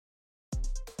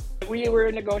We were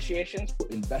in negotiations.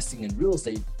 Investing in real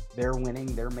estate, they're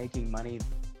winning, they're making money.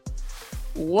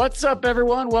 What's up,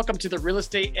 everyone? Welcome to the Real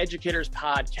Estate Educators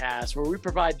Podcast, where we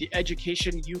provide the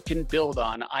education you can build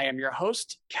on. I am your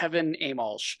host, Kevin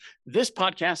Amolsch. This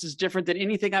podcast is different than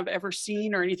anything I've ever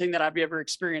seen or anything that I've ever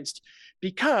experienced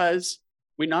because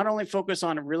we not only focus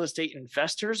on real estate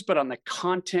investors, but on the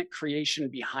content creation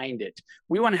behind it.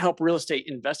 We want to help real estate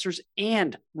investors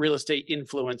and real estate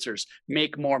influencers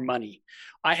make more money.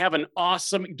 I have an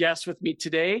awesome guest with me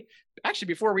today. Actually,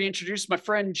 before we introduce my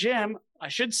friend Jim, I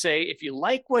should say, if you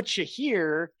like what you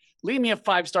hear, leave me a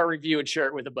 5-star review and share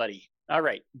it with a buddy. All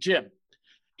right, Jim.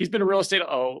 He's been in real estate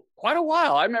quite a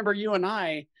while. I remember you and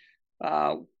I,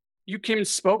 you came and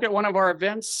spoke at one of our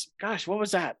events. Gosh, what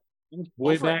was that?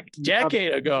 Way back a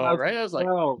decade ago, right? I was like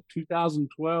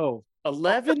 2012.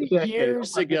 11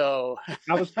 years ago.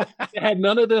 I had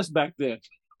none of this back then.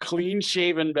 Clean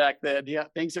shaven back then. Yeah,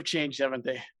 things have changed, haven't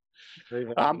they?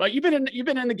 But you've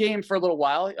been in the game for a little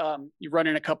while. You're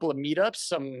running a couple of meetups.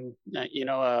 Some,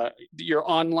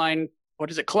 your online, what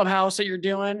is it, clubhouse that you're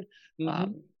doing?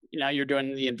 Mm-hmm. You're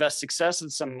doing the Invest Success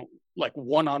and some like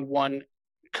one-on-one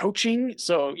coaching.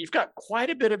 So you've got quite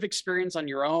a bit of experience on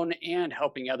your own and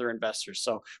helping other investors.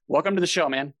 So welcome to the show,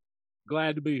 man.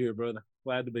 Glad to be here, brother.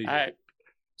 Glad to be here. All right.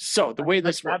 So the way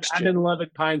this works, I've been loving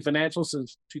Pine Financial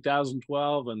since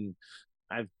 2012, and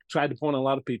I've tried to point a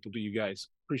lot of people to you guys.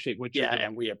 Appreciate what you're doing.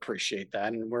 And we appreciate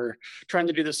that. And we're trying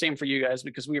to do the same for you guys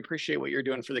because we appreciate what you're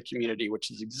doing for the community, which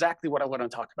is exactly what I want to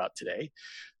talk about today.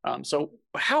 So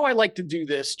how I like to do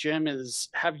this, Jim, is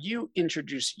have you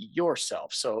introduce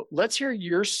yourself. So let's hear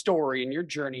your story and your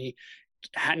journey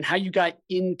and how you got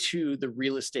into the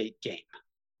real estate game.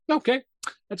 Okay,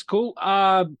 that's cool.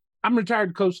 I'm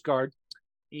retired Coast Guard,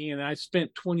 and I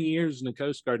spent 20 years in the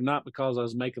Coast Guard, not because I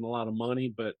was making a lot of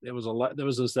money, but there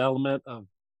was this element of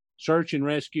search and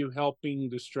rescue, helping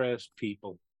distressed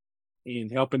people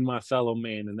and helping my fellow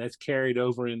man. And that's carried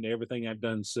over into everything I've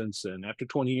done since then. After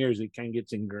 20 years, it kind of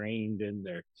gets ingrained in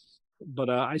there. But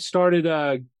I started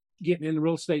getting into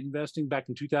real estate investing back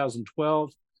in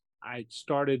 2012. I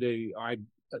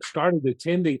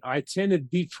attended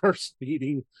the first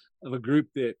meeting of a group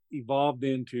that evolved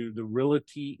into the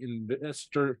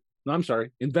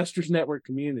Investors Network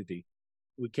community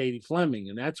with Katie Fleming.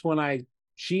 And that's when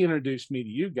she introduced me to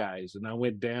you guys, and I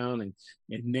went down and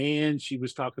Nan, she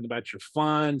was talking about your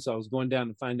fund. So I was going down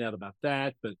to find out about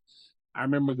that. But I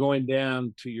remember going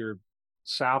down to your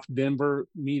South Denver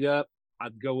meetup.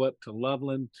 I'd go up to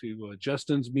Loveland to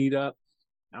Justin's meetup.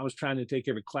 I was trying to take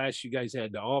every class you guys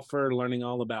had to offer, learning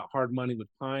all about hard money with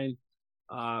Pine.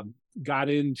 Got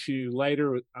into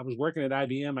later, I was working at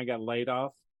IBM. I got laid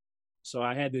off. So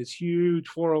I had this huge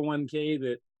 401k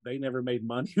that they never made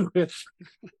money with,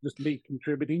 just me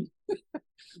contributing.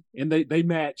 And they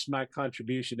matched my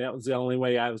contribution. That was the only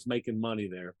way I was making money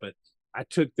there. But I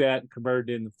took that and converted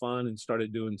it into fund and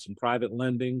started doing some private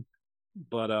lending.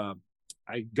 But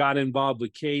I got involved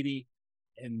with Katie.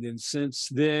 And then since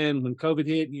then, when COVID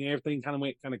hit, everything kind of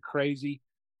went kind of crazy.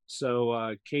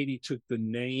 So Katie took the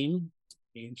name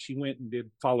and she went and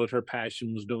followed her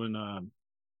passion, was doing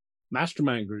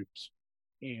mastermind groups.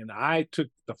 And I took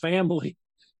the family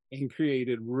and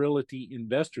created Realty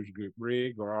Investors Group,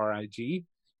 RIG or RIG.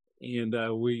 And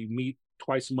we meet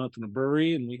twice a month in a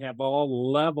brewery, and we have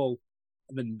all level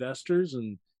of investors.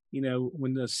 And,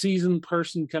 when the seasoned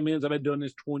person comes in, I've been doing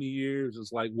this 20 years,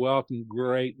 it's like, welcome,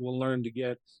 great, we'll learn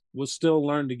together. We'll still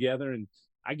learn together. And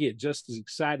I get just as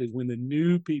excited when the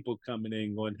new people coming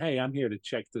in going, hey, I'm here to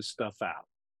check this stuff out.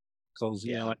 Because,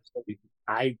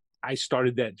 I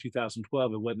started that in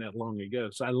 2012. It wasn't that long ago.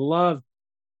 So I love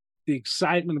the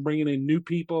excitement of bringing in new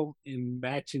people and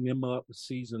matching them up with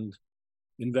seasoned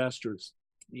investors.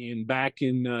 And back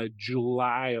in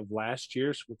July of last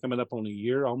year, so we're coming up on a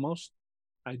year almost,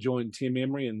 I joined Tim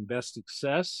Emery and Invest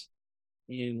Success,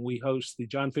 and we host the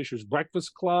John Fisher's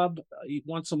Breakfast Club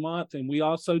once a month. And we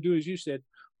also do, as you said,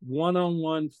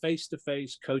 one-on-one,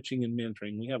 face-to-face coaching and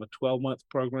mentoring. We have a 12-month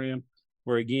program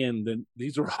where, again,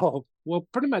 these are all,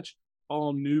 pretty much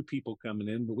all new people coming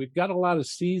in, but we've got a lot of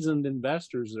seasoned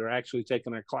investors that are actually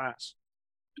taking our class.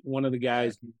 One of the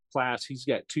guys in the class, he's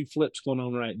got 2 flips going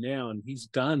on right now, and he's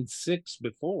done 6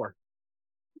 before.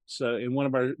 So, and one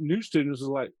of our new students was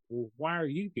like, well, why are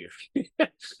you here?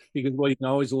 He goes, well, you can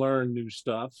always learn new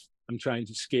stuff. I'm trying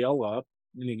to scale up.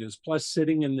 And he goes, plus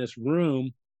sitting in this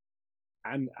room,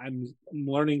 I'm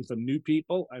learning from new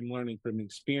people. I'm learning from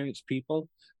experienced people.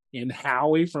 And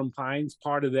Howie from Pine's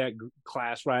part of that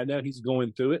class right now. He's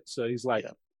going through it. So he's like,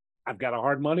 I've got a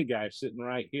hard money guy sitting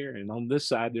right here. And on this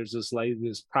side, there's this lady,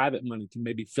 this private money can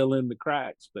maybe fill in the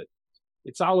cracks. But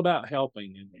it's all about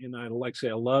helping. And I like to say,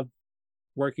 I love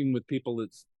working with people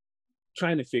that's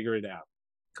trying to figure it out.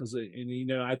 Because,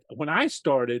 when I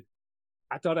started,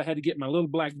 I thought I had to get my little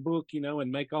black book,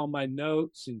 and make all my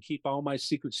notes and keep all my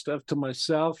secret stuff to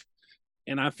myself.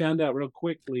 And I found out real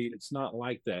quickly it's not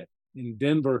like that. In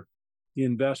Denver, the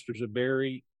investors are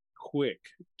very quick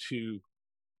to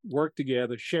work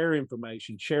together, share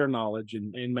information, share knowledge,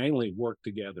 and mainly work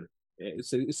together.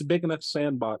 It's a big enough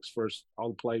sandbox for us all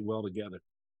to play well together.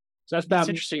 So that's about. It's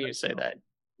interesting you say that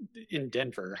in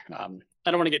Denver. I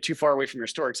don't want to get too far away from your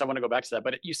story because I want to go back to that.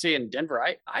 But you say in Denver,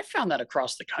 I found that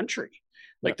across the country.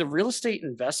 Like the real estate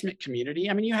investment community,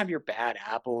 I mean, you have your bad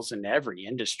apples in every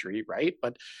industry, right?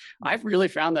 But I've really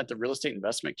found that the real estate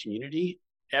investment community,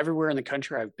 everywhere in the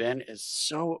country I've been, is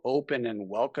so open and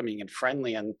welcoming and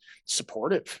friendly and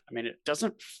supportive. I mean, it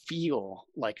doesn't feel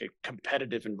like a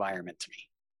competitive environment to me.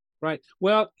 Right.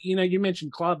 Well, you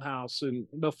mentioned Clubhouse, and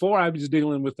before I was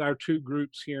dealing with our two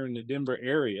groups here in the Denver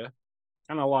area,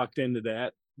 kind of locked into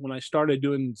that. When I started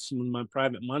doing some of my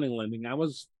private money lending, I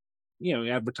was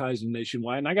advertising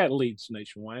nationwide, and I got leads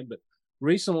nationwide. But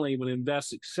recently with Invest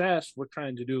Success, we're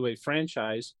trying to do a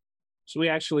franchise. So we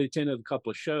actually attended a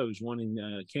couple of shows, one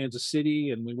in Kansas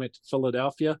City, and we went to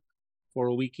Philadelphia for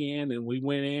a weekend. And we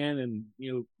went in,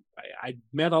 and I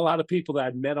met a lot of people that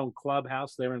I'd met on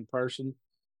Clubhouse there in person.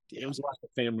 It was like a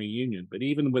family reunion. But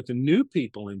even with the new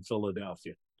people in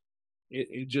Philadelphia,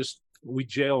 it just, we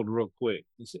gelled real quick.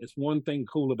 It's one thing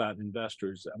cool about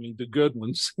investors. I mean, the good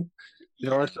ones.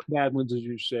 There are some bad ones, as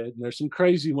you said, and there's some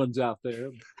crazy ones out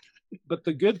there. But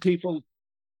the good people,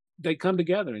 they come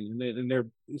together,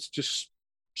 and it's just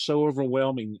so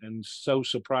overwhelming and so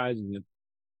surprising at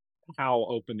how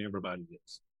open everybody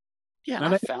is. Yeah,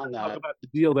 I found that. Talk about the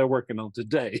deal they're working on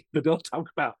today, but they'll talk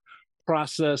about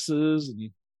processes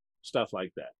and stuff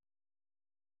like that.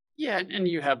 Yeah, and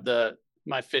you have the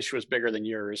my fish was bigger than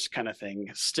yours kind of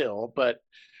thing still, but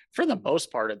for the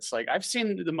most part, it's like I've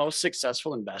seen the most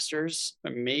successful investors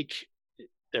make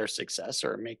their success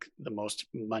or make the most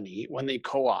money when they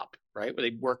co-op, right? Where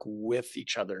they work with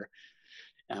each other.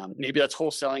 Maybe that's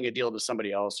wholesaling a deal to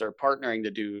somebody else or partnering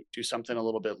to do something a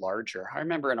little bit larger. I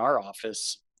remember in our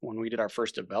office when we did our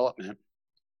first development,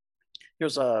 it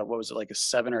was like a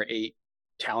 7 or 8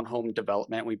 townhome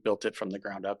development. We built it from the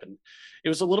ground up, and it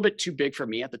was a little bit too big for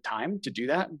me at the time to do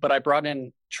that. But I brought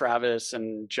in Travis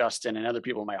and Justin and other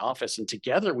people in my office, and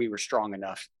together we were strong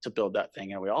enough to build that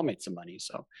thing, and we all made some money.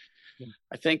 So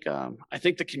I think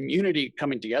the community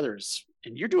coming together is,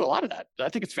 and you do a lot of that. I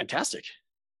think it's fantastic.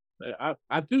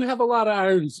 I do have a lot of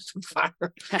irons to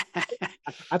fire.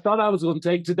 I thought I was going to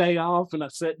take today off, and I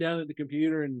sat down at the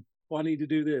computer and, I need to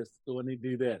do this. I need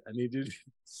to do that. I need to do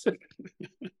this.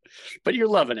 But you're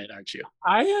loving it, aren't you?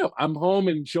 I am. I'm home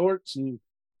in shorts, and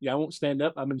I won't stand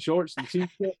up. I'm in shorts and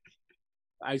t-shirt.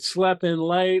 I slept in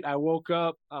late. I woke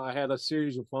up. I had a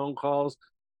series of phone calls.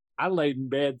 I laid in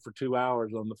bed for 2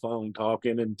 hours on the phone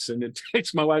talking and sending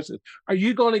texts. My wife said, "Are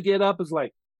you going to get up?" It's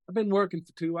like, I've been working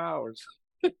for 2 hours.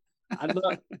 I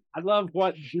love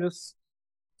what this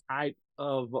type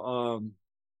of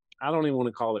I don't even want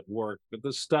to call it work, but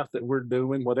the stuff that we're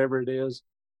doing, whatever it is,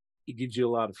 it gives you a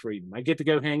lot of freedom. I get to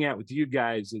go hang out with you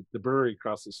guys at the brewery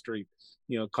across the street,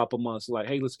 a couple months, like,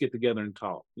 hey, let's get together and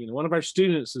talk. One of our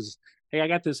students is, hey, I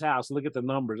got this house, look at the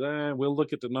numbers. We'll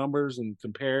look at the numbers and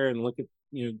compare and look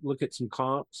at some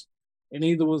comps. And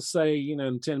either we'll say,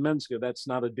 in 10 minutes ago, that's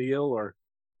not a deal, or,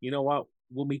 you know what,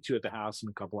 we'll meet you at the house in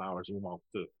a couple hours and we'll walk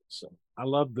through it. So I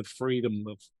love the freedom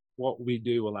of what we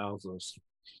do allows us.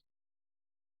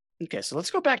 Okay, so let's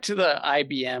go back to the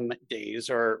IBM days,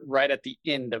 or right at the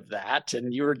end of that,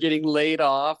 and you were getting laid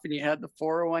off and you had the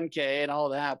 401k and all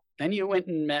that. Then you went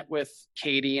and met with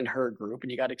Katie and her group and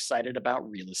you got excited about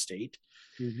real estate.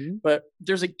 Mm-hmm. But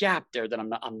there's a gap there that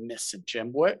I'm missing,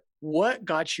 Jim. What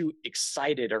got you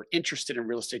excited or interested in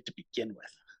real estate to begin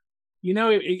with?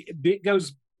 It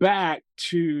goes back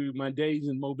to my days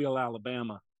in Mobile,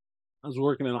 Alabama. I was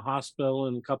working in a hospital,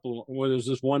 and there's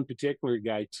this one particular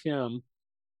guy, Tim.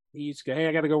 He used to go, hey,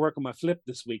 I got to go work on my flip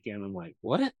this weekend. I'm like,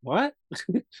 what?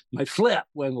 My flip?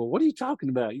 Well, what are you talking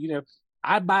about?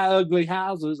 I buy ugly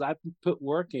houses. I put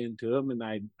work into them, and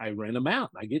I rent them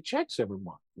out. I get checks every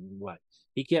month. And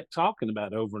he kept talking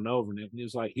about it over and over, and it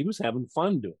was like he was having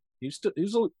fun doing it.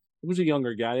 He was a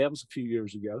younger guy. That was a few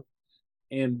years ago.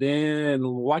 And then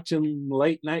watching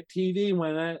late night TV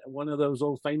when one of those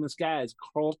old famous guys,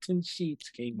 Carlton Sheets,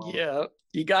 came on. Yeah,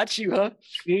 he got you, huh?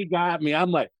 He got me.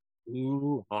 I'm like,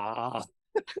 ooh, I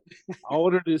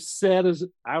ordered his set as,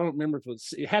 I don't remember if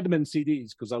it had to have been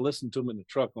CDs because I listened to them in the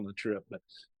truck on the trip, but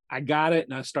I got it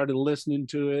and I started listening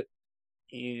to it.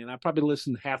 And I probably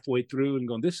listened halfway through and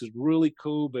going, this is really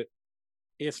cool, but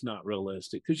it's not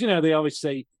realistic. Because, they always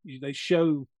say, they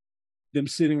show them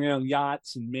sitting around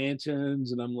yachts and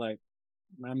mansions. And I'm like,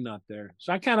 I'm not there.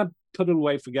 So I kind of put it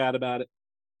away, forgot about it.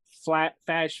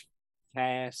 Fast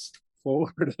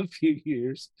forward a few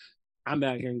years. I'm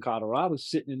out here in Colorado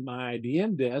sitting in my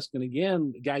IDM desk. And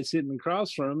again, the guy sitting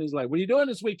across from me is like, what are you doing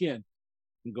this weekend?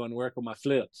 I'm going to work on my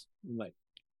flips. I'm like,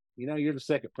 you're the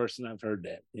second person I've heard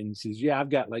that. And he says, yeah, I've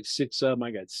got like 6 of them.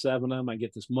 I got 7 of them. I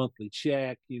get this monthly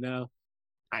check,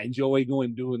 I enjoy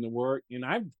going doing the work. And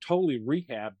I've totally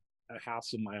rehabbed a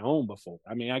house of my own before.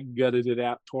 I mean, I gutted it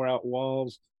out, tore out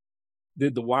walls,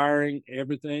 did the wiring,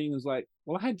 everything. It was like,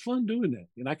 well, I had fun doing that.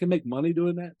 And I can make money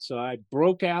doing that. So I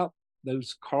broke out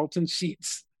those Carlton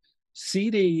Sheets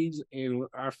CDs, and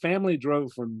our family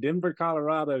drove from Denver,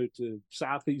 Colorado to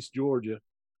Southeast Georgia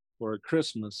for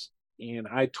Christmas. And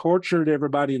I tortured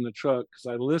everybody in the truck because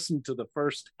I listened to the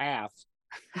first half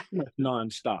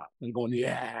nonstop and going,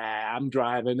 yeah, I'm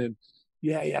driving. And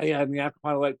yeah. And the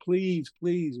afterpilot, like, please,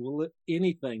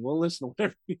 anything. We'll listen to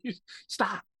whatever you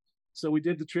stop. So we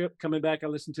did the trip. Coming back, I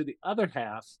listened to the other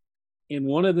half. And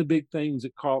one of the big things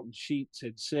that Carlton Sheets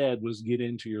had said was get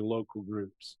into your local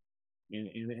groups.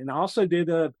 And I also did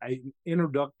a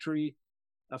introductory,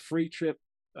 a free trip,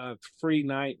 free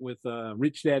night with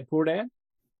Rich Dad Poor Dad.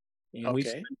 And we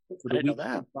spent for the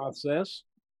weekend process.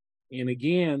 And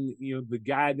again, the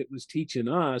guy that was teaching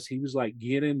us, he was like,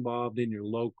 get involved in your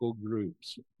local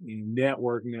groups,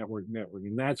 network.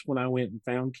 And that's when I went and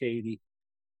found Katie.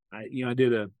 I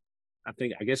did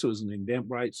I guess it was an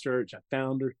Eventbrite search. I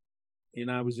found her, and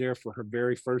I was there for her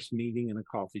very first meeting in a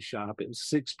coffee shop. It was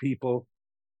 6 people.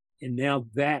 And now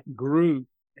that group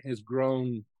has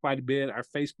grown quite a bit. Our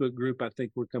Facebook group, I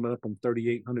think we're coming up on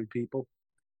 3,800 people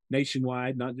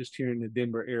nationwide, not just here in the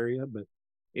Denver area, but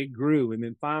it grew. And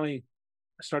then finally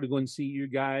I started going to see you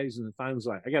guys, and then finally was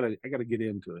like, I gotta get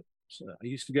into it. So I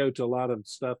used to go to a lot of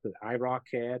stuff that iRock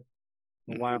had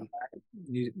a while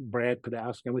back. Brad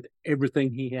Podowski, with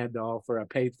everything he had to offer. I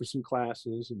paid for some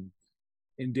classes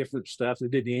and different stuff. I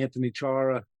did the Anthony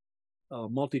Chara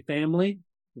multifamily,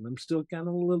 and I'm still kind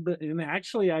of a little bit. And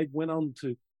actually, I went on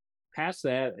to pass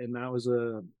that, and I was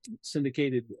a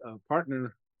syndicated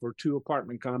partner for 2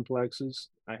 apartment complexes.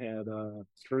 I had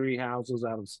 3 houses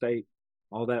out of state,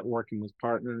 all that working with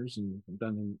partners,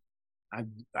 and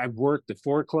I've worked the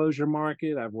foreclosure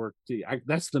market. I've worked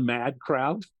that's the mad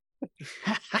crowd.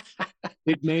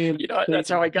 Big man. That's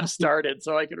how I got started,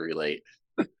 so I can relate.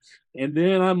 And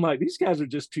then I'm like, these guys are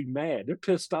just too mad. They're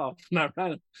pissed off.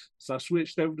 So I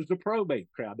switched over to the probate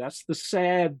crowd. That's the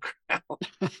sad crowd.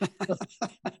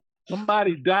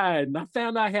 Somebody died, and I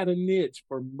found I had a niche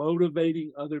for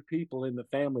motivating other people in the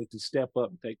family to step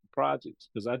up and take the projects.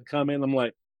 Because I'd come in, I'm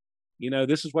like,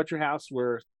 this is what your house is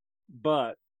worth,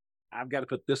 but I've got to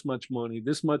put this much money,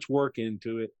 this much work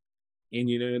into it.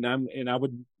 And I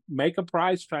would make a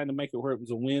price trying to make it where it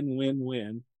was a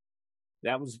win-win-win.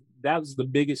 That was the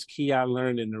biggest key I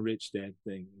learned in the Rich Dad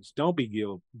thing is don't be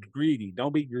greedy.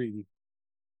 Don't be greedy.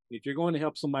 If you're going to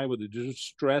help somebody with a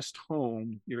distressed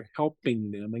home, you're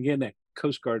helping them. Again, that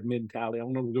Coast Guard mentality. I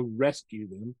want to go rescue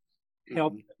them,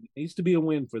 help them. It needs to be a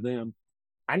win for them.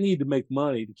 I need to make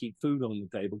money to keep food on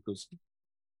the table because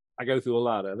I go through a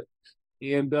lot of it.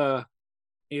 And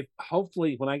if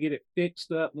hopefully when I get it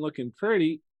fixed up and looking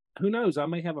pretty, who knows? I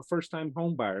may have a first-time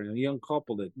home buyer and a young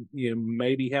couple that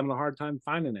may be having a hard time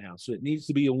finding a house. So it needs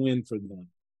to be a win for them.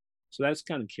 So that's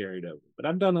kind of carried over. But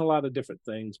I've done a lot of different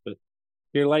things. But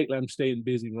here lately, I'm staying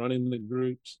busy running the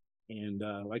groups. And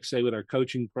like I say, with our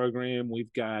coaching program,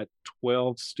 we've got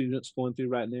 12 students going through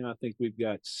right now. I think we've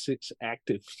got 6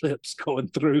 active flips going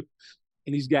through.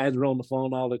 And these guys are on the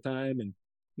phone all the time. And,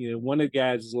 one of the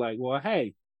guys is like, well,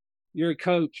 hey, you're a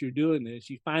coach, you're doing this,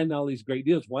 you find all these great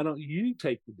deals. Why don't you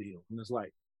take the deal? And it's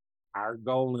like, our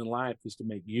goal in life is to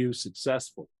make you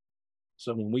successful.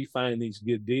 So when we find these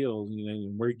good deals,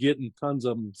 we're getting tons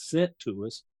of them sent to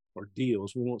us, or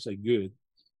deals, we won't say good,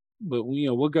 but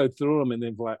we'll go through them and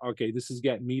then be like, okay, this has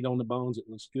got meat on the bones. It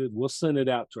looks good. We'll send it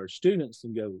out to our students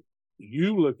and go,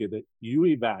 you look at it, you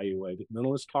evaluate it, and then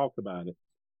let's talk about it.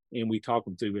 And we talk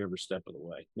them through every step of the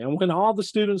way. Now, when all the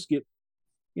students get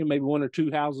maybe 1 or 2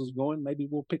 houses going, maybe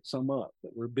we'll pick some up.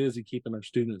 But we're busy keeping our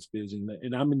students busy,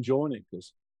 and I'm enjoying it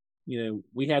because,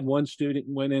 we had one student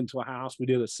went into a house. We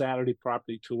did a Saturday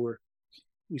property tour.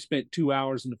 We spent 2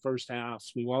 hours in the first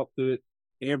house. We walked through it,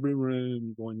 every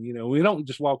room, going, we don't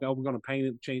just walk out. We're going to paint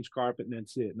it, change carpet, and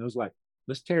that's it. And it was like,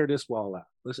 let's tear this wall out.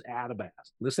 Let's add a bath.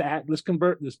 Let's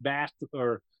convert this bath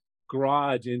or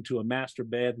garage into a master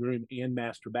bedroom and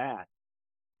master bath.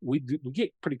 we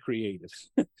get pretty creative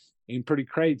and pretty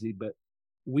crazy, but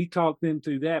we talked them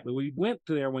through that. But we went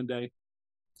to there one day,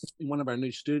 and one of our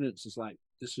new students is like,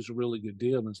 this is a really good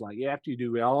deal. And it's like, yeah, after you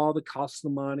do all the cost of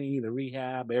the money, the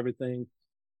rehab, everything,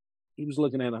 he was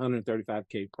looking at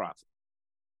 135K profit.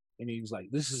 And he was like,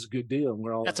 this is a good deal. And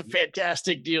we're all, that's a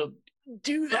fantastic deal.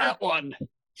 Do that one.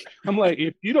 I'm like,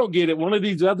 if you don't get it, one of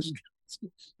these others,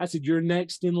 I said, you're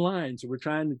next in line. So we're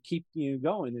trying to keep you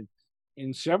going.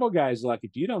 And several guys like,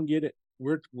 if you don't get it,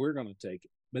 we're going to take it.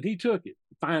 But he took it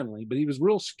finally, but he was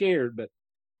real scared. But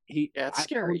it's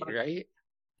scary, right?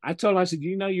 I told him, I said,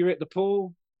 you're at the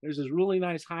pool. There's this really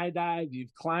nice high dive.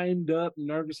 You've climbed up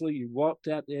nervously. You walked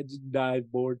out the edge of the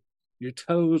dive board. Your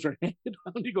toes are hanging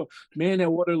on. You go, man,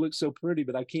 that water looks so pretty,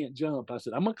 but I can't jump. I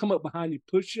said, I'm going to come up behind you,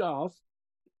 push you off.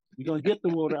 You're going to hit the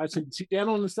water. I said, see, down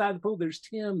on the side of the pool, there's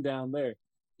Tim down there.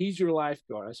 He's your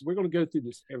lifeguard. I said, we're going to go through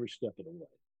this every step of the way.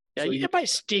 Yeah, so you might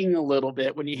sting a little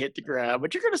bit when you hit the ground,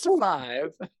 but you're going to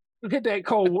survive. You hit that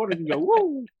cold water and go,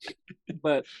 whoa.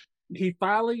 But he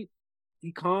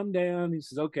calmed down. He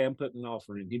says, okay, I'm putting an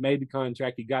offer in. He made the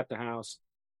contract. He got the house.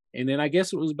 And then I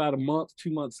guess it was about a month,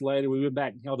 2 months later, we went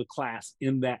back and held a class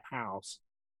in that house.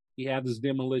 He had this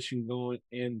demolition going,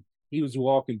 and he was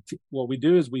walking. What we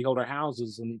do is we hold our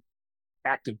houses and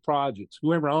active projects.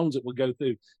 Whoever owns it will go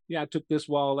through. Yeah, I took this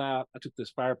wall out. I took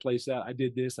this fireplace out. I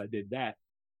did this. I did that.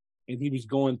 And he was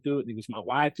going through it. And he was, my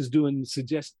wife is doing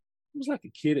suggest. He was like a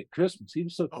kid at Christmas. He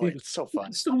was so it's so fun.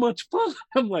 It's so much fun.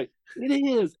 I'm like, it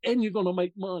is. And you're going to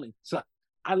make money. So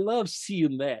I love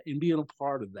seeing that and being a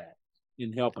part of that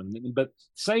and helping. But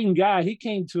same guy, he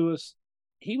came to us.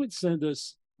 He would send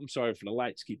us, I'm sorry for the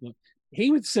lights keep on. He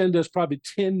would send us probably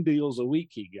 10 deals a week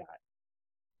he got.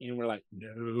 And we're like,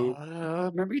 no.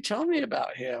 Remember you telling me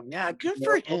about him. Yeah, good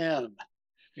for him.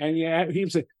 And yeah, he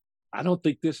would say, I don't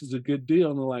think this is a good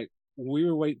deal. And we're like, we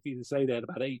were waiting for you to say that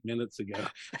about 8 minutes ago.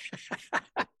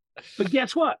 But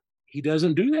guess what? He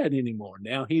doesn't do that anymore.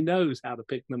 Now he knows how to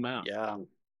pick them out. Yeah.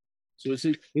 So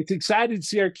it's exciting to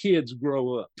see our kids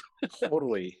grow up.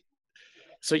 Totally.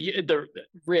 So the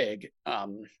rig,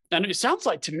 and it sounds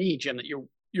like to me, Jim, that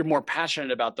you're more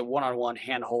passionate about the one-on-one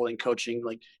hand-holding coaching,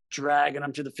 like dragging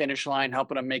them to the finish line,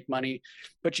 helping them make money.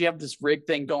 But you have this rig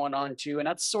thing going on too, and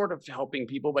that's sort of helping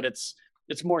people, but it's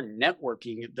more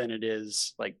networking than it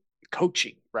is like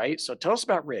coaching, right? So tell us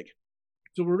about rig.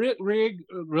 So we're Rig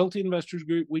Realty Investors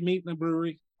Group. We meet in the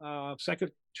brewery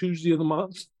second Tuesday of the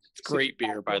month. It's great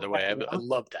beer, by the way. I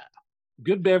love that.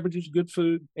 Good beverages, good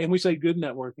food, and we say good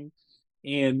networking.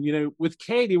 And, with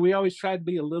Katie, we always try to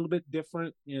be a little bit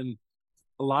different. And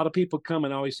a lot of people come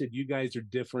and always said, you guys are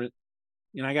different.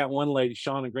 And I got one lady,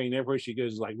 Shauna Green, everywhere she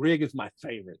goes, like, Rig is my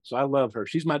favorite. So I love her.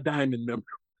 She's my diamond member.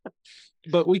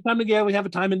 But we come together, we have a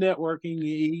time of networking,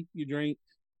 you eat, you drink.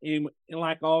 And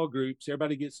like all groups,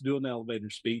 everybody gets to do an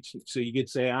elevator speech. So you get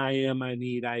to say, I am, I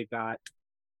need, I got.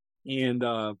 And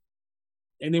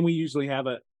then we usually have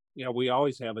we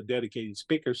always have a dedicated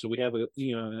speaker. So we have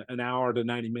an hour to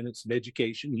 90 minutes of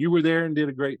education. You were there and did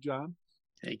a great job.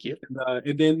 Thank you.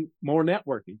 And then more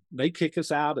networking. They kick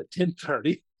us out at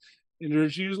 10:30. And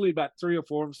there's usually about 3 or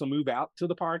 4 of us that move out to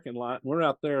the parking lot. We're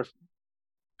out there a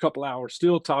couple hours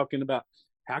still talking about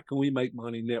how can we make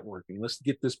money networking? Let's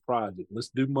get this project. Let's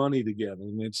do money together.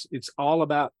 And it's all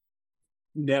about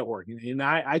networking. And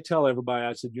I tell everybody,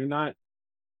 I said,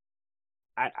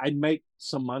 I make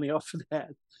some money off of that.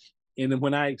 And then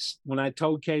when I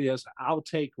told Katie, I said, I'll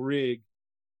take Rig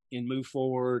and move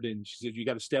forward. And she said, you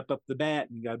got to step up the bat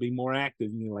and you got to be more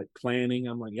active. And you're like planning.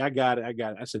 I'm like, I got it.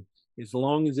 I said, as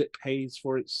long as it pays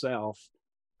for itself,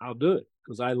 I'll do it.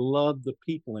 Because I love the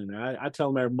people in there. I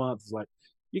tell them every month, it's like,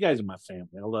 you guys are my family.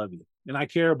 I love you. And I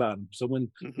care about them. So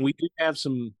when we do have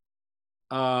some,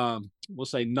 we'll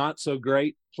say not so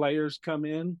great players come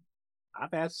in,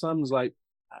 I've had some like,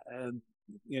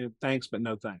 thanks, but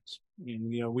no thanks.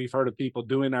 And, we've heard of people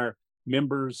doing our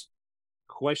members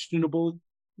questionable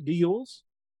deals,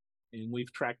 and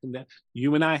we've tracked them down.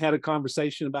 You and I had a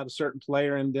conversation about a certain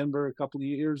player in Denver a couple of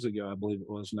years ago, I believe it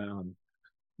was now. And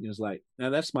it was like, now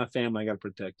that's my family. I got to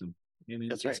protect them. And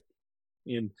that's right.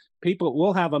 And people,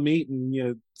 we'll have a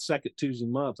meeting, second Tuesday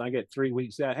month. I get 3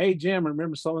 weeks out. Hey, Jim,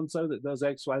 remember so-and-so that does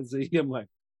X, Y, Z? I'm like,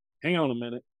 hang on a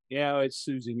minute. Yeah, it's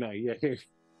Susie May. Yeah, here.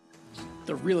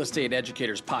 The Real Estate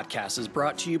Educators Podcast is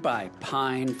brought to you by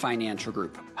Pine Financial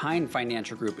Group. Pine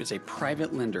Financial Group is a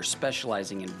private lender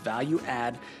specializing in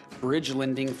value-add bridge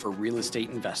lending for real estate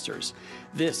investors.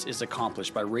 This is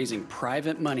accomplished by raising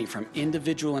private money from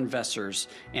individual investors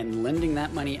and lending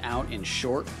that money out in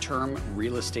short-term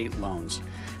real estate loans.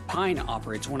 Pine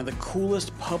operates one of the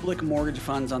coolest public mortgage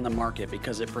funds on the market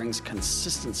because it brings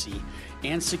consistency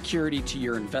and security to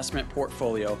your investment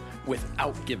portfolio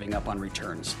without giving up on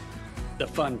returns. The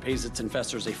fund pays its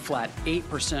investors a flat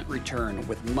 8% return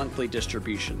with monthly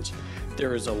distributions.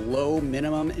 There is a low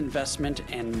minimum investment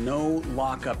and no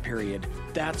lockup period.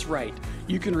 That's right.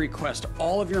 You can request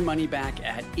all of your money back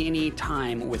at any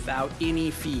time without any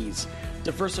fees.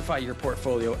 Diversify your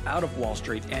portfolio out of Wall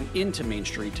Street and into Main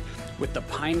Street with the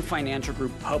Pine Financial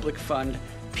Group Public Fund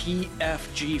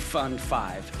PFG Fund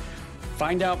 5.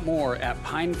 Find out more at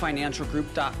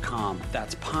pinefinancialgroup.com.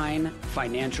 That's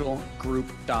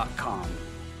pinefinancialgroup.com.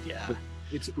 Yeah.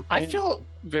 I feel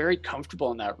very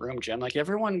comfortable in that room, Jim. Like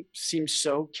everyone seems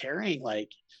so caring.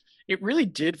 Like it really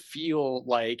did feel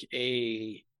like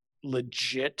a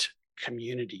legit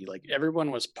community. Like everyone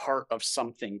was part of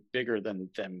something bigger than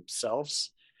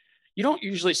themselves. You don't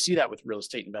usually see that with real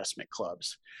estate investment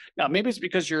clubs. Now, maybe it's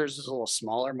because yours is a little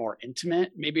smaller, more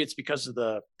intimate. Maybe it's because of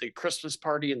the Christmas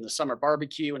party and the summer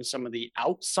barbecue and some of the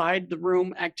outside the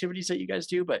room activities that you guys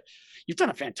do. But you've done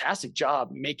a fantastic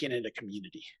job making it a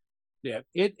community. Yeah,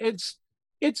 it's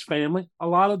family. A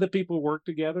lot of the people work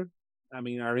together. I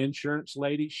mean, our insurance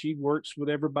lady, she works with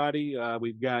everybody.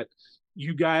 We've got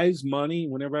you guys money.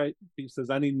 Whenever he says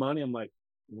I need money, I'm like,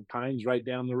 well, Pine's right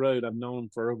down the road. I've known them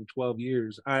for over 12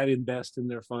 years. I invest in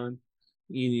their fund.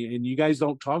 And you guys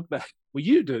don't talk about it. Well,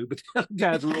 you do, but the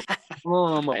guys are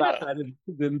real about that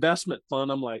the investment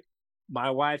fund. I'm like,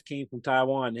 my wife came from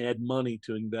Taiwan and had money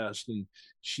to invest. And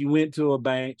she went to a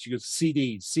bank. She goes,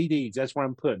 CDs, that's where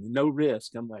I'm putting. No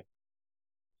risk. I'm like,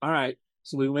 all right.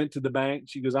 So we went to the bank.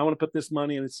 She goes, I want to put this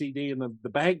money in a CD. And the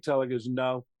bank teller goes,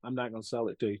 no, I'm not going to sell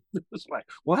it to you. It's like,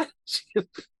 what?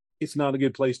 It's not a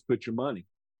good place to put your money.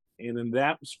 And then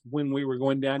that was when we were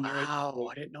going down. Wow,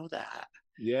 I didn't know that.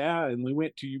 Yeah, and we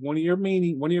went to one of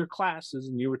your classes,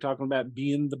 and you were talking about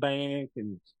being the bank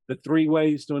and the 3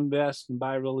 ways to invest and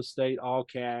buy real estate: all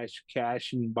cash,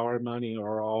 cash and borrowed money,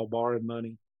 or all borrowed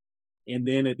money. And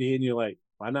then at the end, you're like,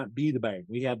 why not be the bank?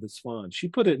 We have this fund. She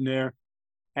put it in there,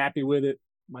 happy with it.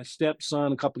 My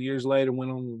stepson, a couple of years later, went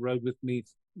on the road with me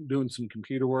doing some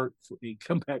computer work. He'd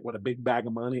come back with a big bag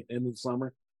of money at the end of the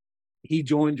summer. He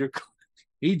joined your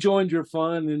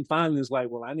fund, and finally is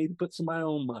like, well, I need to put some of my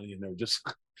own money in there.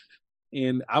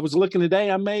 And I was looking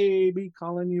today, I may be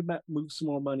calling you about move some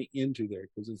more money into there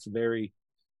because it's very,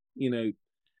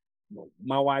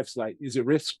 my wife's like, is it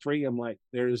risk free? I'm like,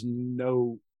 there is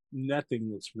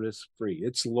nothing that's risk free.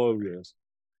 It's low risk,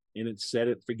 and it's set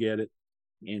it, forget it.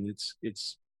 And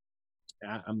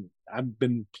I've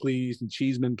been pleased, and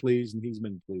she's been pleased, and he's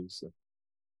been pleased. So,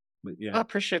 but yeah, I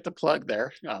appreciate the plug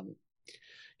there.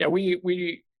 Yeah,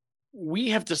 we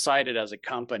have decided as a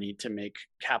company to make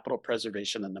capital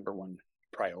preservation the number one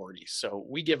priority. So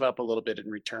we give up a little bit in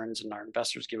returns, and our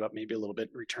investors give up maybe a little bit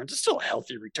in returns. It's still a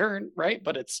healthy return, right?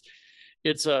 But it's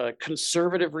a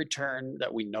conservative return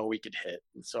that we know we could hit.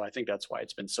 And so I think that's why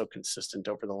it's been so consistent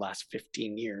over the last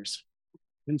 15 years.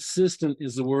 Consistent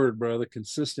is the word, brother.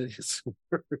 Consistent is the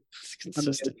word. It's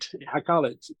consistent. I call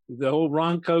it the whole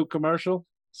Ronco commercial: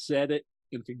 set it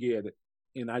and forget it.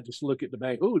 And I just look at the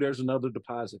bank. Oh, there's another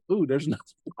deposit. Oh, there's another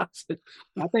deposit.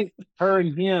 I think her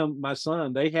and him, my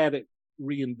son, they had it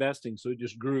reinvesting. So it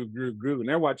just grew. And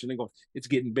they're watching and going, it's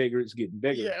getting bigger. It's getting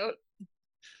bigger. Yeah.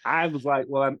 I was like,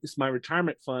 well, it's my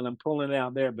retirement fund. I'm pulling it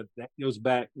out there, but that goes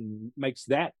back and makes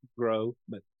that grow.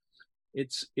 But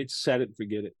it's set it and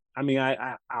forget it. I mean,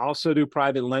 I also do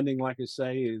private lending, like I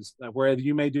say, is where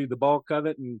you may do the bulk of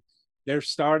it, and they're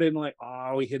starting like,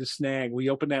 oh, we hit a snag.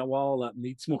 We open that wall up and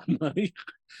need some more money.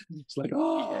 It's like,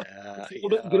 oh,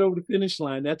 get over the finish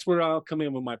line. That's where I'll come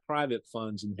in with my private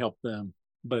funds and help them.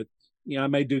 But, I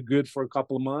may do good for a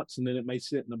couple of months, and then it may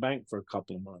sit in the bank for a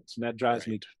couple of months. And that drives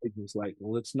me crazy. It's like,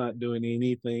 well, it's not doing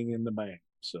anything in the bank.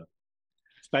 So,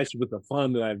 especially with the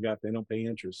fund that I've got, they don't pay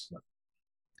interest. So.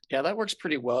 Yeah, that works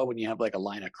pretty well when you have like a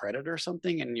line of credit or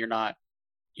something, and you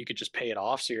could just pay it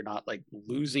off. So you're not like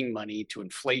losing money to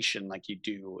inflation like you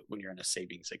do when you're in a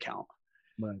savings account.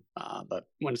 Right. But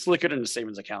when it's liquid in a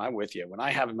savings account, I'm with you. When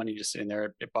I have money just sitting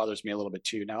there, it bothers me a little bit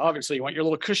too. Now, obviously you want your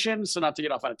little cushion, so not to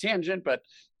get off on a tangent, but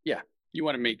yeah, you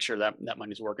want to make sure that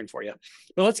money's working for you.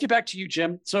 But let's get back to you,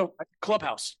 Jim. So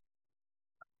Clubhouse.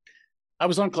 I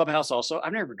was on Clubhouse also.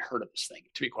 I've never even heard of this thing,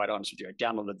 to be quite honest with you. I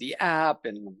downloaded the app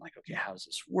and I'm like, okay, how does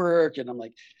this work? And I'm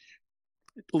like,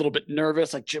 a little bit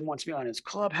nervous, like Jim wants me on his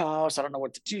clubhouse. I don't know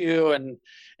what to do. And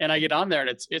I get on there and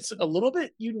it's a little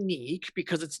bit unique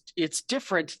because it's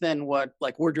different than what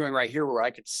like we're doing right here where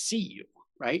I could see you,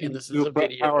 right? And this is a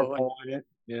video.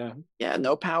 Yeah. Yeah,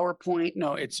 no PowerPoint.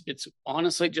 No, it's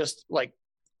honestly just like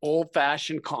old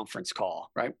fashioned conference call,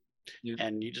 right? Yeah.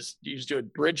 And you just do a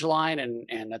bridge line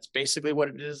and that's basically what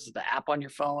it is, the app on your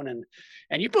phone.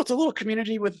 And you built a little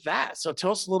community with that. So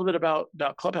tell us a little bit about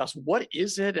Clubhouse. What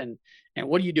is it and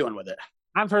what are you doing with it?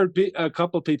 I've heard a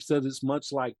couple of people said it's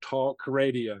much like talk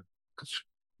radio.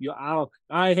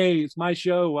 Hey, it's my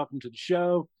show. Welcome to the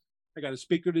show. I got a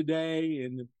speaker today,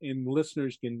 and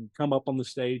listeners can come up on the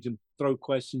stage and throw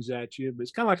questions at you. But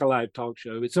it's kind of like a live talk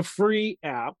show. It's a free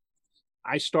app.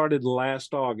 I started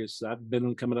last August. I've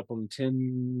been coming up on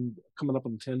 10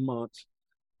 months.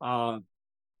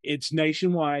 It's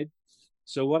nationwide.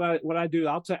 So what I do,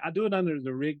 I do it under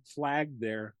the rig flag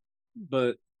there,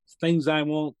 but things I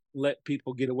won't let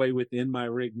people get away with in my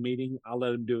rig meeting, I'll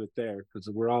let them do it there because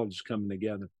we're all just coming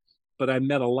together. But I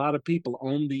met a lot of people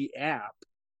on the app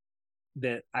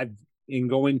that I've in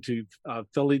going to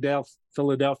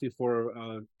Philadelphia for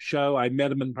a show. I met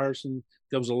them in person.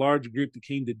 There was a large group that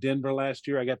came to Denver last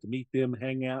year. I got to meet them,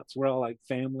 hang out. So we're all like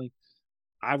family.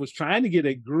 I was trying to get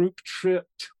a group trip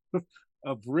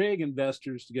of rig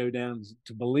investors to go down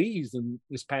to Belize in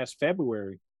this past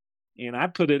February. And I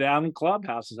put it out in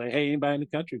Clubhouse and say, hey, anybody in the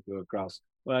country go across?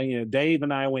 Well, Dave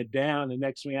and I went down, and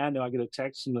next thing I know, I get a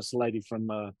text from this lady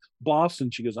from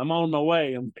Boston. She goes, I'm on my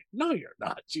way. I'm like, no, you're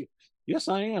not. Yes,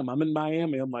 I am. I'm in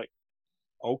Miami. I'm like,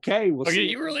 okay, we'll see.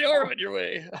 You really are on your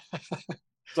way.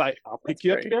 It's like, I'll pick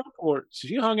you up at the airport. So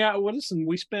she hung out with us, and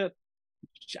we spent,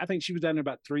 I think she was down there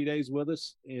about 3 days with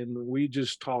us, and we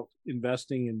just talked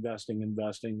investing.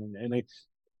 And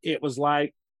it was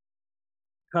like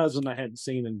cousin I hadn't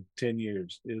seen in 10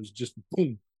 years. It was just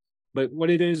boom. But what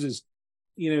it is,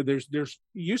 there's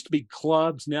used to be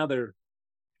clubs. Now they're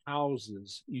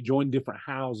houses. You join different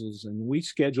houses, and we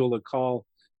schedule a call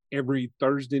every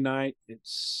Thursday night at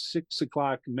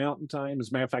 6:00 Mountain Time. As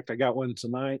a matter of fact, I got one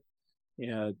tonight.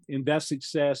 Invest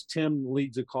Success. Tim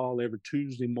leads a call every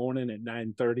Tuesday morning at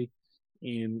 9:30,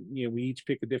 and we each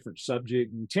pick a different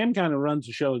subject. And Tim kind of runs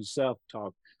the show himself.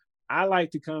 Talk. I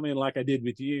like to come in like I did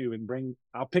with you and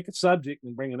I'll pick a subject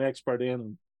and bring an expert in,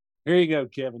 and here you go,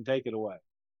 Kevin, take it away.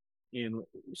 And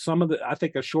I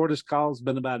think the shortest call has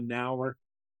been about an hour.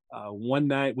 One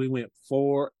night we went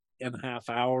 4.5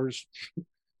 hours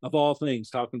of all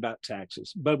things talking about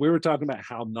taxes, but we were talking about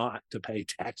how not to pay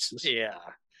taxes. Yeah.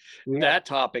 That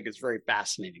topic is very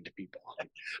fascinating to people.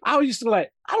 I used to I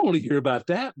don't want to hear about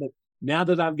that, but now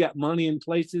that I've got money in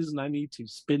places and I need to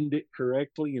spend it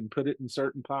correctly and put it in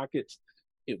certain pockets,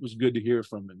 it was good to hear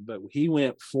from him. But he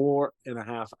went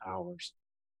 4.5 hours,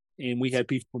 and we had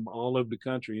people from all over the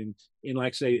country. And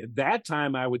like I say, at that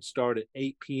time, I would start at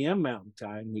 8 p.m. Mountain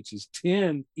Time, which is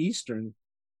 10 Eastern.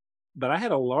 But I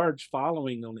had a large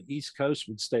following on the East Coast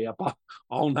would stay up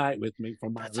all night with me.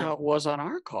 That's how it was on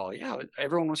our call. Yeah,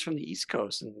 everyone was from the East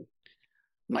Coast, and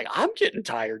I'm like, I'm getting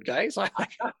tired, guys. I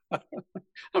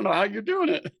don't know how you're doing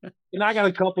it. And I got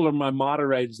a couple of my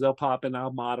moderators. They'll pop in.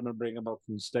 I'll mod them and bring them up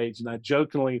from the stage. And I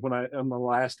jokingly, when I'm the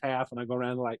last half, and I go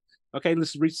around like, okay,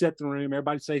 let's reset the room.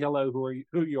 Everybody say hello.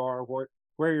 Who you are,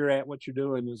 where you're at, what you're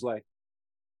doing. Is like,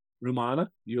 Rumana,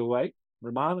 you awake?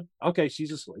 Ramona? Okay,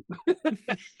 she's asleep.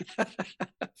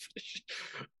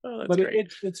 But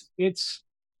great. It's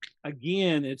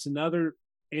again, it's another,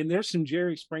 and there's some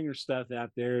Jerry Springer stuff out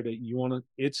there that you want to,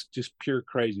 it's just pure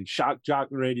crazy. Shock jock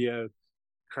radio,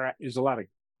 crap. There's a lot of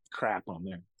crap on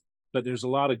there, but there's a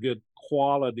lot of good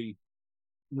quality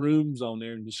rooms on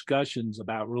there and discussions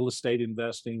about real estate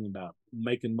investing, about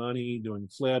making money, doing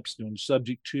flips, doing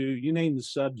subject to, you name the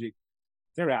subject,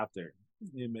 they're out there.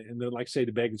 And like I say,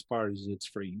 the biggest part is it's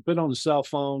free. You can put it on the cell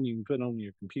phone, you can put it on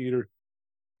your computer,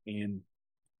 and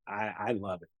I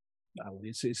love it.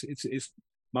 It's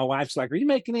my wife's like, are you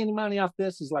making any money off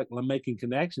this? It's like, well, I'm making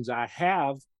connections. I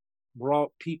have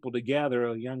brought people together.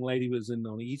 A young lady was on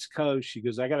the East Coast. She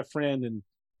goes, I got a friend in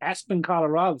Aspen,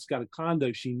 Colorado that's got a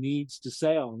condo she needs to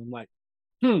sell. And I'm like,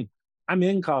 I'm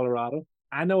in Colorado.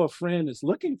 I know a friend that's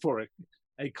looking for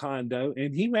a condo,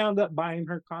 and he wound up buying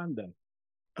her condo.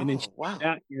 And then she went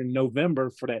out here in November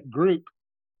for that group,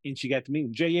 and she got to meet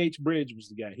him. J.H. Bridge was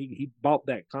the guy. He bought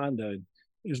that condo.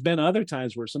 There's been other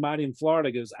times where somebody in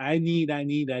Florida goes, I need.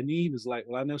 Is like,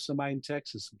 well, I know somebody in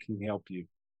Texas who can help you.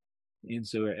 And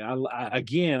so, I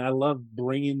love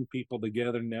bringing people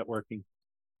together, networking.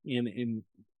 In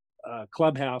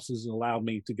Clubhouses allowed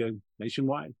me to go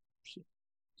nationwide. So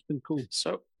it's been cool.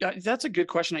 So that's a good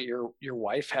question that your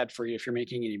wife had for you if you're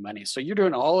making any money. So you're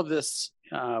doing all of this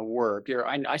work.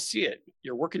 I see it.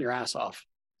 You're working your ass off.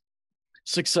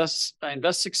 Success,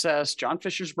 Invest Success, John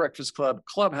Fisher's Breakfast Club,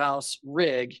 Clubhouse,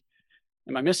 Rig.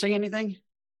 Am I missing anything?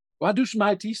 Well, I do some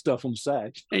IT stuff on the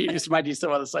side. You just might do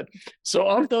stuff on the side. So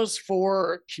of those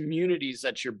 4 communities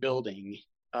that you're building,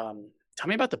 tell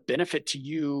me about the benefit to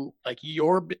you, like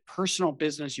your personal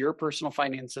business, your personal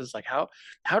finances. Like how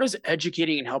does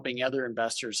educating and helping other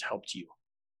investors help you?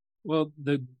 Well,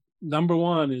 the number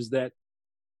one is that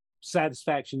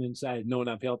satisfaction inside knowing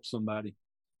I've helped somebody.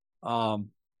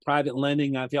 Private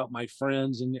lending, I've helped my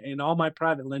friends, and all my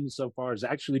private lending so far has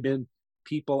actually been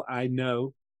people I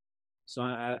know. So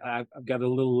I've got a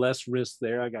little less risk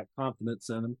there. I got confidence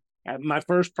in them. My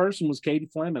first person was Katie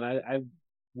Fleming. I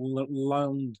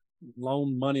loaned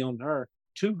money on her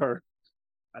to her.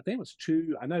 I think it was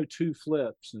 2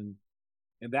 flips, and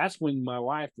that's when my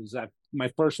wife was at my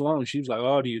first loan. She was like,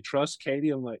 "Oh, do you trust Katie?"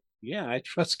 I'm like, "Yeah, I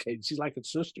trust Katie. She's like a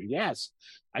sister. Yes,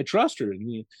 I trust her."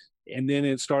 And then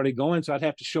it started going, so I'd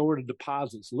have to show her the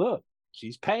deposits. Look,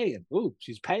 she's paying. Ooh,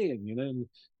 she's paying,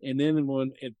 And then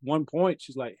at one point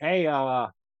she's like, "Hey,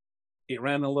 it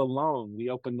ran a little long. We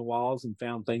opened the walls and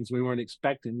found things we weren't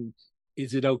expecting.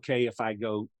 Is it okay if I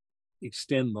go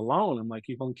extend the loan?" I'm like,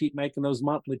 "You're gonna keep making those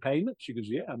monthly payments?" She goes,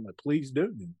 "Yeah." I'm like, "Please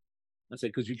do." I said,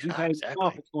 "Because you keep paying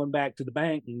off, it's going back to the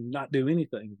bank and not do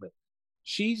anything." But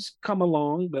she's come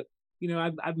along. But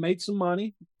I've made some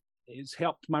money. It's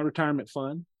helped my retirement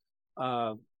fund.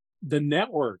 The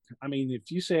network. I mean,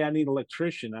 if you say I need an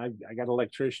electrician, I got an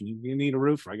electrician. You need a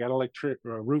roofer, I got a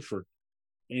roofer.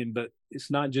 But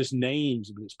it's not just names,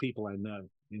 but it's people I know.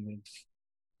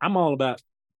 I'm all about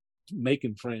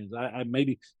making friends. I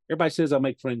maybe everybody says I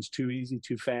make friends too easy,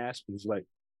 too fast. But it's like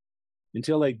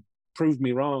until they prove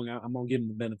me wrong, I'm gonna give them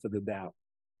the benefit of the doubt.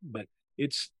 But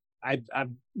I've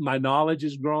my knowledge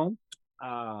has grown.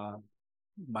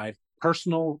 My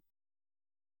personal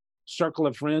circle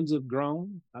of friends have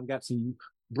grown. I've got some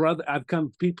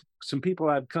people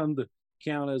I've come to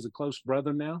count as a close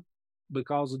brother now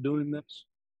because of doing this.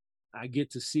 I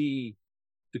get to see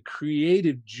the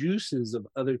creative juices of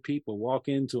other people walk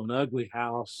into an ugly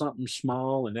house, something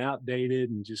small and outdated,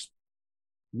 and just,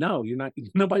 no, you're not,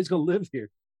 nobody's going to live here.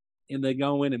 And they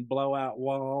go in and blow out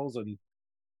walls, and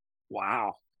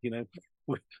wow, we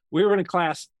were in a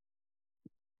class,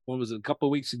 what was it, a couple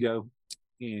of weeks ago,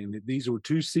 and these were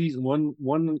 2 seasons.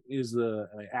 One is the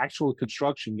actual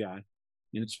construction guy,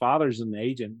 and his father's an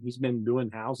agent. He's been doing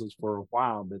houses for a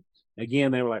while, but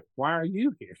again, they were like, "Why are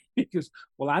you here?" Because,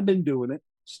 well, I've been doing it.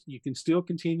 You can still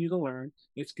continue to learn.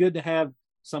 It's good to have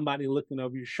somebody looking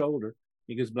over your shoulder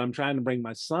but I'm trying to bring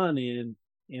my son in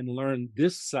and learn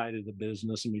this side of the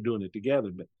business, and we're doing it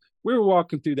together. But we were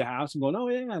walking through the house and going, "Oh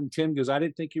yeah," and Tim goes, "I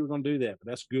didn't think you were going to do that, but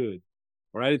that's good."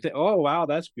 Or I didn't think, "Oh wow,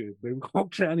 that's good." We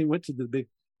walked around and went to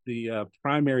the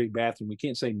primary bathroom. We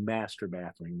can't say master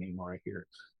bathroom anymore here.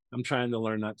 I'm trying to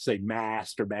learn not to say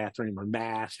master bathroom or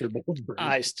master bathroom.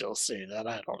 I still say that.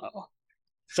 I don't know.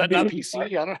 Is that not PC? I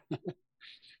don't know.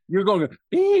 You're going to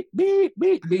beep, beep,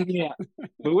 beep, beep. Yeah.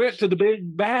 We went to the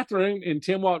big bathroom, and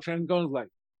Tim walked around and goes like,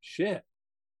 "Shit."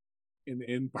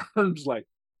 And Burns like,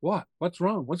 "What? What's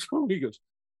wrong? What's wrong?" He goes,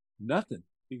 "Nothing."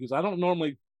 He goes, "I don't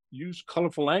normally use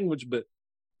colorful language, but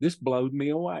this blowed me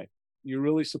away. You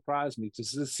really surprised me to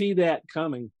see that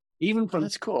coming, even from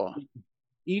that's cool.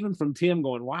 Even from Tim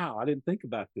going, "Wow, I didn't think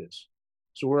about this."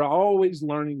 So we're always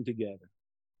learning together.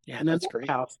 Yeah, and that's great.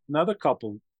 House, another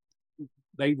couple,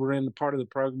 they were in the part of the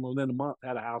program within a month,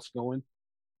 had a house going.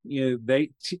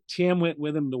 Tim went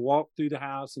with him to walk through the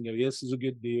house and go, "This is a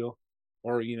good deal,"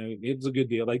 or "It's a good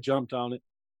deal." They jumped on it.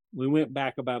 We went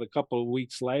back about a couple of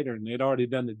weeks later, and they'd already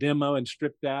done the demo and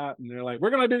stripped out, and they're like, "We're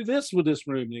going to do this with this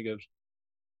room." And he goes,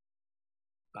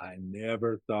 "I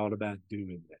never thought about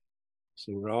doing that."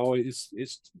 So we're always,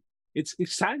 it's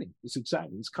exciting. It's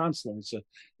exciting. It's constant. So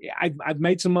yeah, I've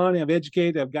made some money. I've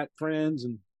educated. I've got friends,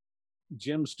 and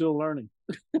Jim's still learning.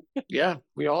 Yeah,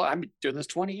 I'm doing this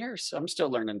 20 years. I'm still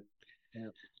learning.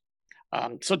 Yeah.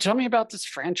 So tell me about this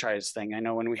franchise thing. I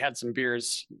know when we had some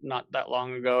beers not that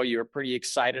long ago, you were pretty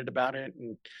excited about it,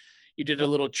 and you did a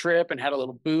little trip and had a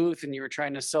little booth, and you were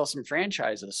trying to sell some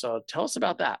franchises. So tell us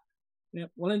about that. Yeah.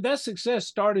 Well, Invest Success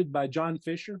started by John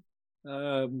Fisher,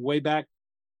 way back,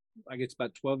 I guess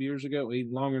about 12 years ago,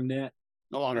 even longer than that.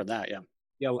 No longer than that, yeah.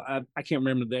 Yeah, I can't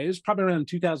remember the day. It was probably around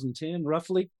 2010,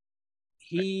 roughly.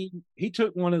 He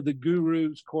took one of the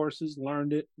gurus courses,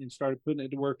 learned it, and started putting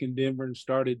it to work in Denver, and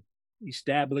started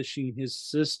establishing his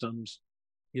systems,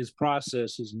 his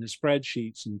processes, and his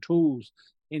spreadsheets and tools.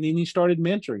 And then he started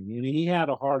mentoring, and he had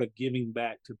a heart of giving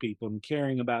back to people and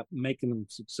caring about making them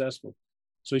successful.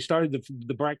 So he started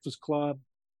the Breakfast Club.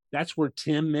 that's where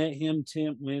Tim met him.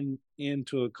 Tim went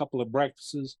into a couple of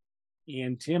breakfasts,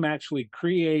 and Tim actually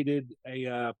created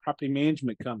a property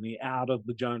management company out of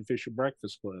the John Fisher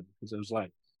Breakfast Club, because it was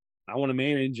like, I want to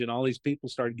manage, and all these people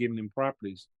started giving him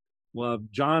properties. Well,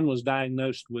 John was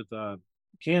diagnosed with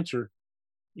cancer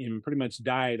and pretty much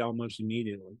died almost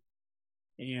immediately.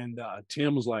 And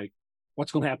Tim was like,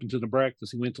 what's going to happen to the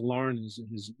breakfast? He went to Lauren,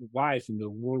 his wife, and go,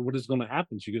 well, what is going to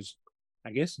happen? She goes,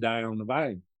 I guess die on the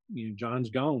vine. John's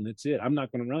gone. That's it. I'm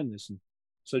not going to run this. And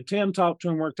so Tim talked to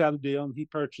him, worked out a deal, and he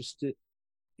purchased it.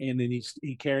 And then he's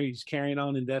carrying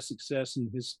on Invest Success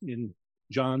in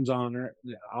John's honor.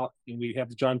 And we have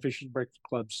the John Fisher Breakfast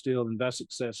Club still, Invest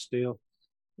Success still.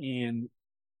 And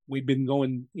we've been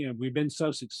going, we've been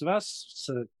so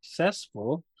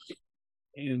successful,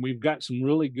 and we've got some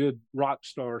really good rock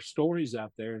star stories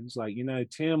out there. And it's like,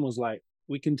 Tim was like,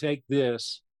 we can take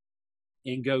this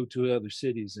and go to other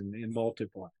cities and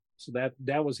multiply. So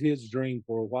that was his dream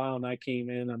for a while. And I came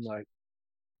in, I'm like,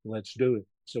 let's do it.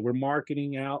 So we're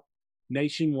marketing out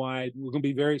nationwide. We're going to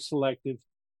be very selective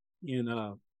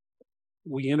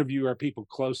we interview our people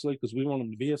closely because we want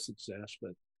them to be a success,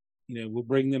 but we'll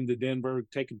bring them to Denver,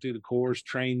 take them through the course,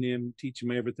 train them, teach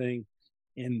them everything.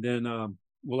 And then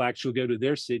we'll actually go to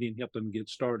their city and help them get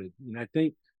started. And I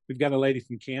think we've got a lady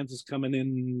from Kansas coming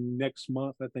in next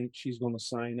month. I think she's going to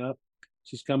sign up.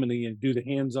 She's coming to do the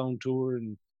hands-on tour.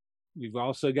 And we've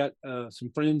also got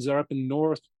some friends that are up in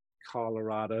North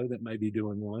Colorado that may be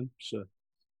doing one. So,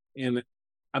 and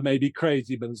I may be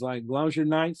crazy, but it's like, as long as your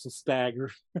nights will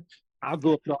stagger, I'll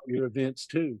go up to all your events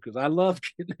too, because I love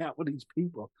getting out with these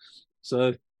people.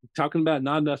 So talking about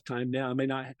not enough time now, I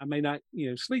may not,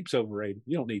 sleep's overrated.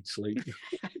 You don't need sleep.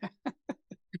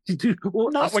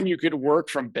 Not when you could work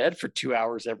from bed for 2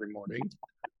 hours every morning.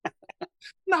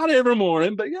 Not every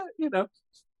morning, but yeah,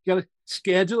 got a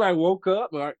schedule. I woke up,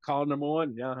 all right, called in the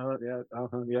morning. Yeah.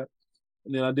 And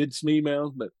then I did some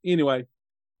emails, but anyway,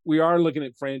 we are looking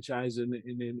at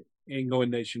franchising and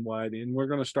going nationwide, and we're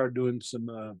going to start doing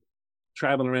some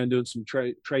traveling around, doing some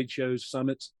trade shows,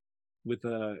 summits with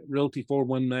Realty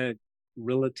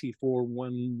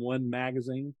 411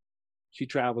 magazine. She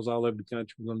travels all over the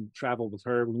country. We're going to travel with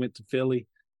her. We went to Philly.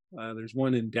 There's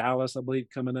one in Dallas, I believe,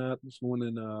 coming up. There's one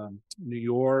in New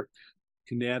York,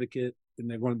 Connecticut, and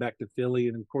they're going back to Philly.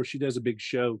 And of course, she does a big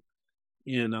show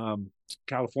in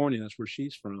California. That's where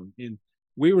she's from. And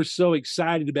we were so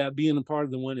excited about being a part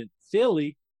of the one in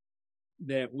Philly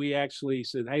that we actually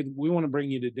said, hey, we want to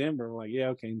bring you to Denver. We're like, yeah,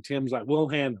 okay. And Tim's like, we'll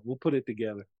handle it. We'll put it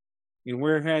together. And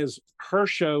whereas her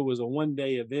show was a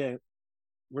one-day event,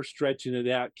 we're stretching it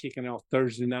out, kicking off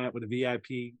Thursday night with a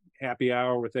VIP happy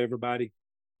hour with everybody.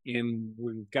 And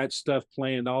we've got stuff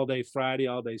planned all day Friday,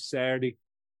 all day Saturday.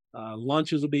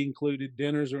 Lunches will be included.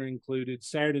 Dinners are included.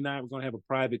 Saturday night, we're going to have a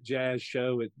private jazz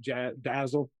show at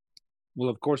Dazzle. We'll,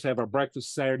 of course, have our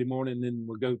breakfast Saturday morning, and then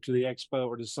we'll go to the expo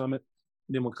or the summit.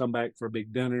 And then we'll come back for a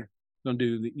big dinner. We're going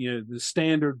to do the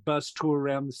standard bus tour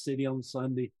around the city on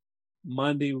Sunday.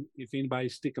 Monday, if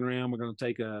anybody's sticking around, we're going to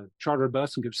take a charter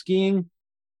bus and go skiing.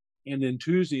 And then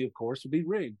Tuesday, of course, will be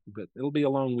rigged, but it'll be a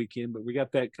long weekend, but we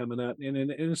got that coming up. And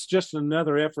it's just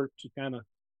another effort to kind of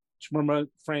promote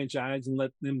franchise and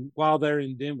let them, while they're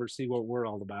in Denver, see what we're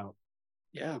all about.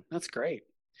 Yeah, that's great.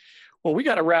 Well, we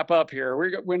got to wrap up here. We're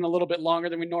going a little bit longer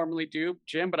than we normally do,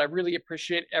 Jim, but I really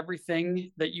appreciate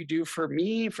everything that you do for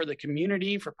me, for the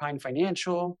community, for Pine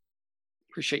Financial.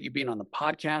 Appreciate you being on the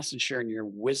podcast and sharing your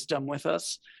wisdom with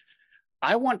us.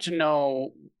 I want to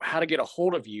know how to get a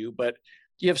hold of you, but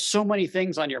you have so many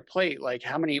things on your plate. Like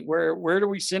where do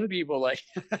we send people? Like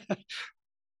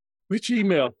which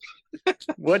email?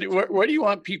 What do you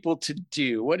want people to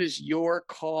do? What is your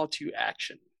call to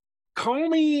action? Call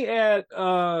me at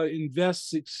Invest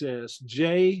Success,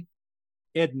 J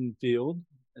Edenfield.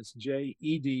 That's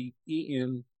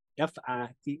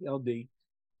JEDENFIELD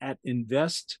at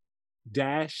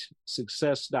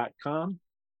invest-success.com.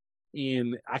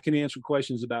 And I can answer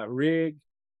questions about RIG,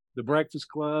 the Breakfast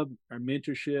Club, our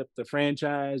mentorship, the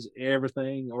franchise,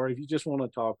 everything. Or if you just want to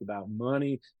talk about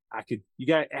money, you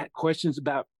got questions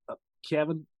about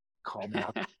Kevin, call me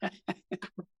out.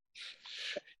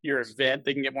 Your event,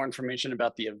 they can get more information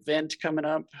about the event coming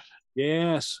up.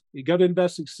 Yes, you go to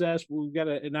Invest Success.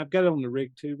 And I've got it on the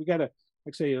RIG too. We got a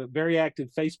very active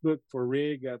Facebook for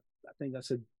RIG. I think I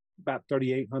said about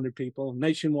 3,800 people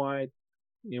nationwide.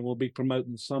 And we'll be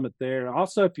promoting the summit there.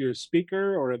 Also, if you're a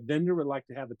speaker or a vendor would like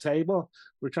to have a table,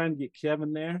 we're trying to get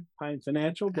Kevin there, Pine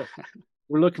Financial, but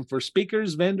we're looking for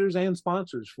speakers, vendors, and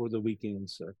sponsors for the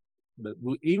weekend. So, but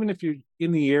even if you're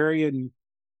in the area and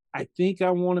I think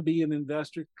I want to be an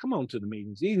investor. Come on to the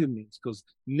meetings, even meetings, because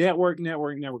network.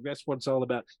 That's what it's all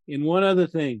about. And one other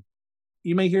thing,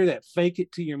 you may hear that fake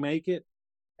it till you make it.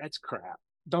 That's crap.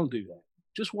 Don't do that.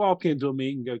 Just walk into a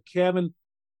meeting and go, Kevin,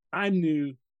 I'm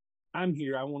new. I'm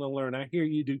here. I want to learn. I hear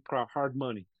you do hard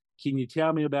money. Can you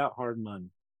tell me about hard money?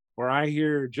 Or I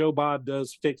hear Joe Bob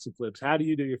does fix and flips. How do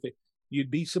you do your fix?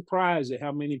 You'd be surprised at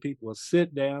how many people will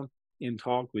sit down and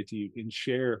talk with you and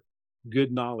share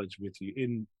good knowledge with you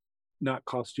and not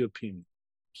cost you a penny.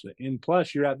 So, and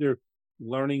plus, you're out there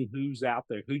learning who's out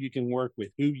there, who you can work with,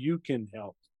 who you can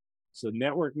help. So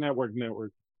network.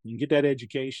 You can get that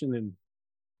education and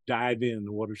dive in.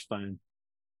 The water's fine.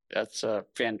 That's a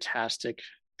fantastic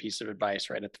piece of advice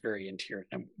right at the very end here.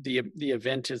 And the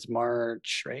event is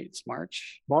March, right? It's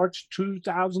March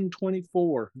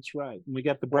 2024. That's right. And we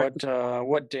got the breakfast.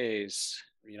 What days?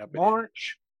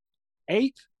 March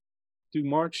 8th through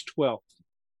March 12th.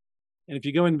 And if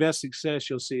you go Invest Success,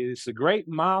 you'll see it's the Great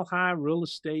Mile High Real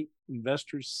Estate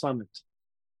Investors Summit.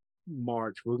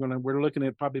 March. We're looking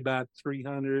at probably about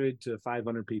 300 to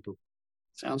 500 people.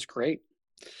 Sounds great.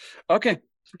 Okay.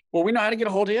 Well, we know how to get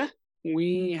a hold of you.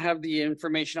 We have the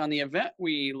information on the event.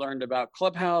 We learned about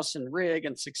Clubhouse and RIG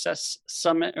and Success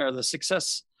Summit, or the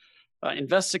Success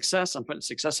Invest Success. I'm putting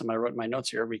Success on I wrote in my notes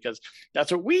here because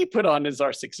that's what we put on as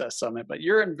our Success Summit. But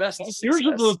your Invest Success. Yours is a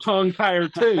little tongue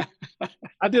tired too.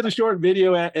 I did a short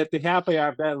video at the happy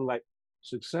hour that like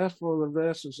successful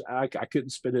investors. I couldn't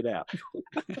spit it out.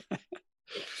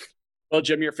 Well,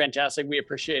 Jim, you're fantastic. We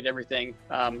appreciate everything.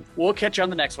 We'll catch you on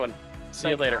the next one. See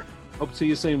you later. Hope to see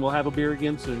you soon. We'll have a beer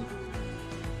again soon.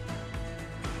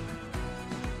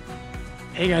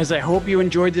 Hey guys, I hope you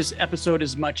enjoyed this episode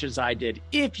as much as I did.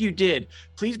 If you did,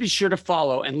 please be sure to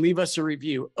follow and leave us a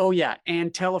review. Oh yeah,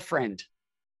 and tell a friend.